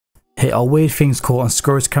Here are weird things caught on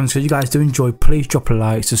security cameras. So if you guys do enjoy, please drop a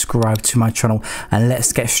like, subscribe to my channel, and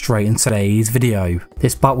let's get straight into today's video.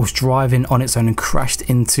 This bike was driving on its own and crashed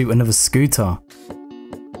into another scooter.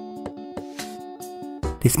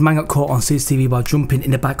 This man got caught on CCTV by jumping in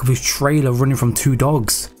the back of his trailer running from two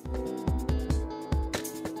dogs.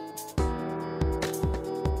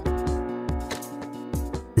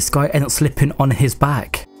 This guy ended up slipping on his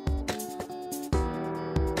back.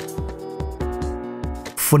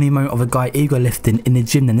 Funny moment of a guy ego lifting in the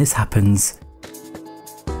gym, then this happens.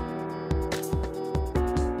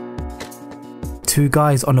 Two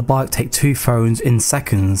guys on a bike take two phones in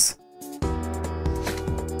seconds.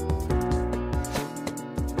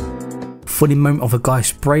 Funny moment of a guy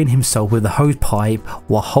spraying himself with a hose pipe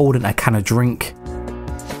while holding a can of drink.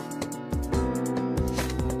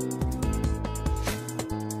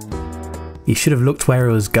 He should have looked where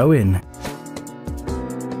he was going.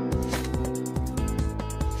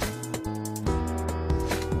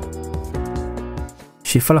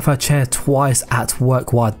 She fell off her chair twice at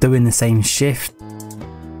work while doing the same shift.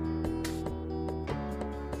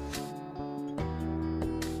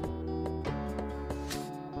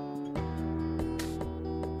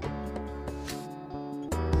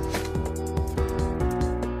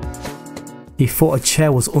 He thought a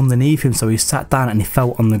chair was underneath him, so he sat down and he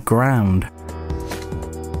fell on the ground.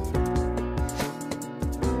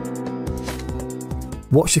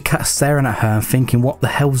 Watch the cat staring at her and thinking, what the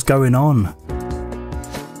hell's going on?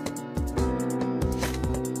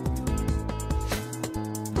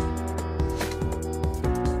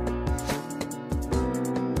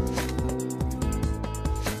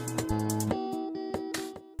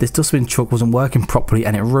 This dustbin truck wasn't working properly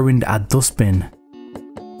and it ruined our dustbin.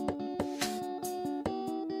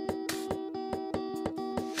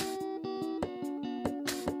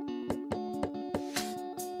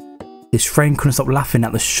 His friend couldn't stop laughing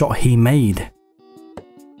at the shot he made.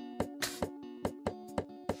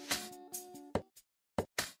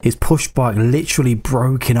 His push bike literally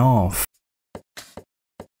broke in half.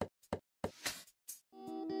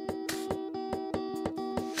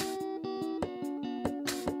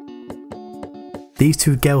 These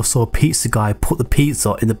two girls saw a pizza guy put the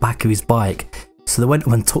pizza in the back of his bike, so they went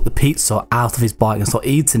up and took the pizza out of his bike and started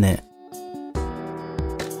eating it.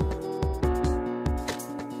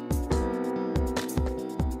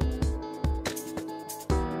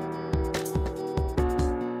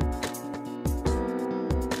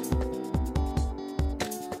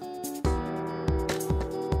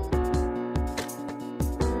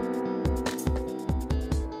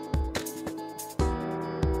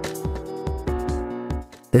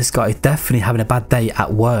 This guy is definitely having a bad day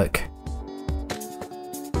at work.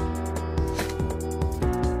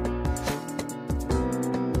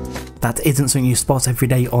 That isn't something you spot every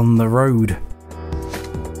day on the road.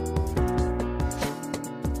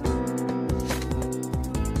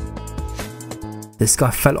 This guy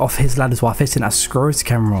fell off his ladders while fitting a security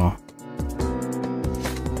camera.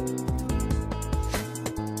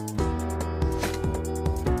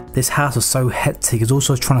 This house was so hectic, he was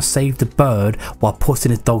also trying to save the bird while putting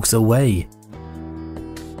his dogs away.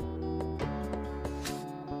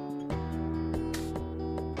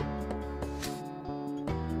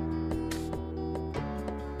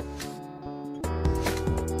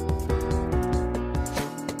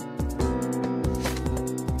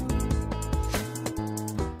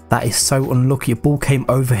 That is so unlucky. A ball came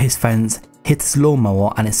over his fence, hit his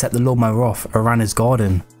lawnmower, and it set the lawnmower off around his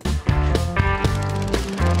garden.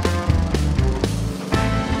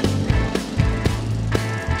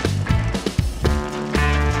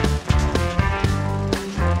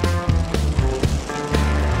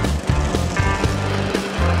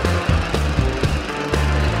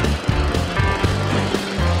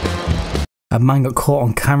 A man got caught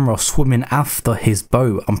on camera swimming after his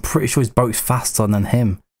boat. I'm pretty sure his boat's faster than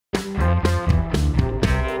him.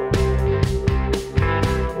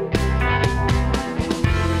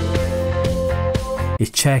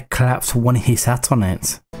 His chair collapsed when he sat on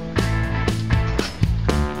it.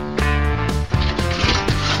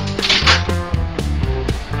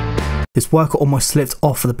 This worker almost slipped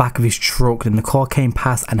off the back of his truck, then the car came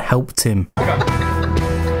past and helped him.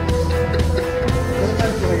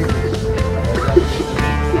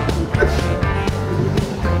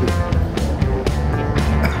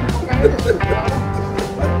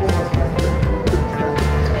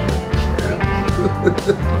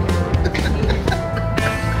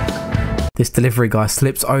 This delivery guy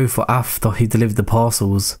slips over after he delivered the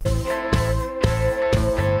parcels.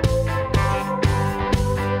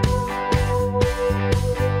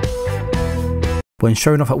 when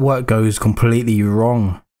showing off at work goes completely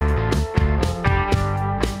wrong.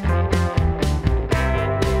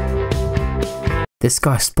 This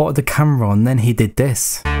guy spotted the camera and then he did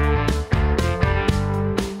this.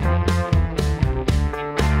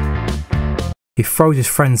 He throws his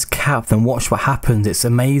friend's cap, then watch what happens, it's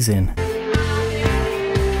amazing.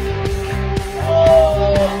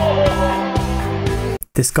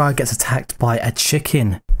 This guy gets attacked by a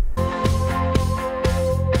chicken.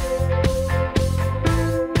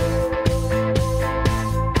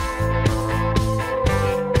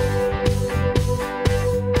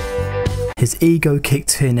 His ego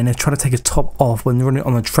kicked in and he tried to take his top off when running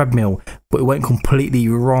on a treadmill, but it went completely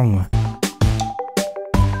wrong.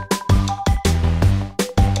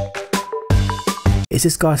 It's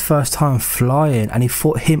this guy's first time flying and he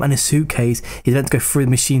thought him and his suitcase, he's meant to go through the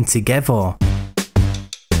machine together.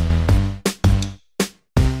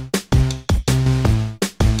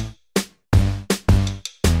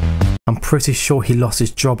 I'm pretty sure he lost his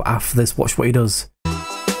job after this. Watch what he does.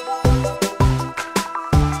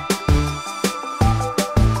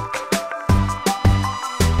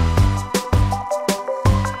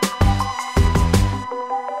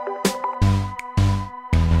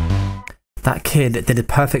 That kid did a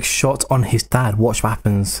perfect shot on his dad. Watch what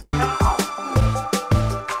happens.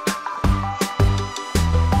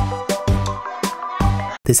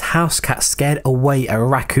 This house cat scared away a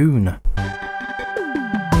raccoon.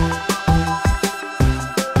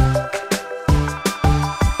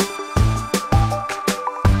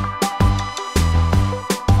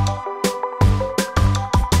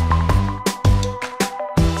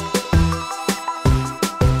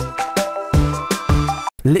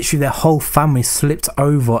 Literally their whole family slipped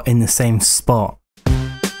over in the same spot.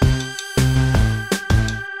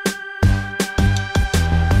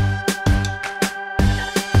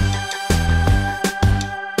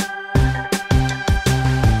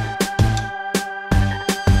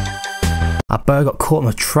 A bird got caught on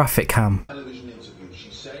a traffic cam. Television interview,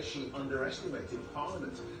 she says she underestimated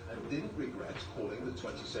Parliament and didn't regret calling the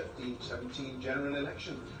 2017 general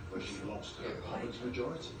election, where she lost her Commons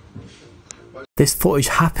majority. This footage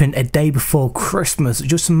happened a day before Christmas.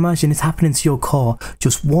 Just imagine it's happening to your car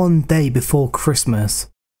just one day before Christmas.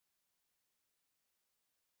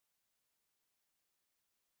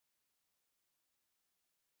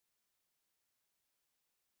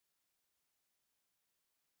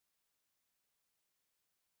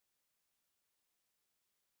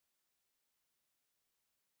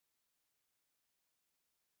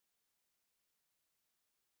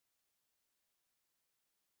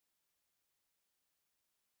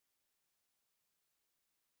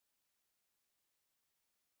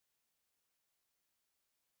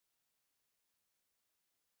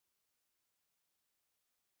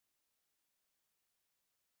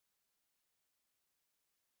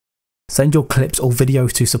 Send your clips or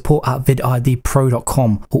videos to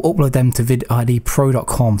support@vididpro.com or upload them to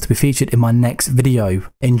vididpro.com to be featured in my next video.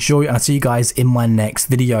 Enjoy and I'll see you guys in my next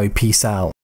video. Peace out.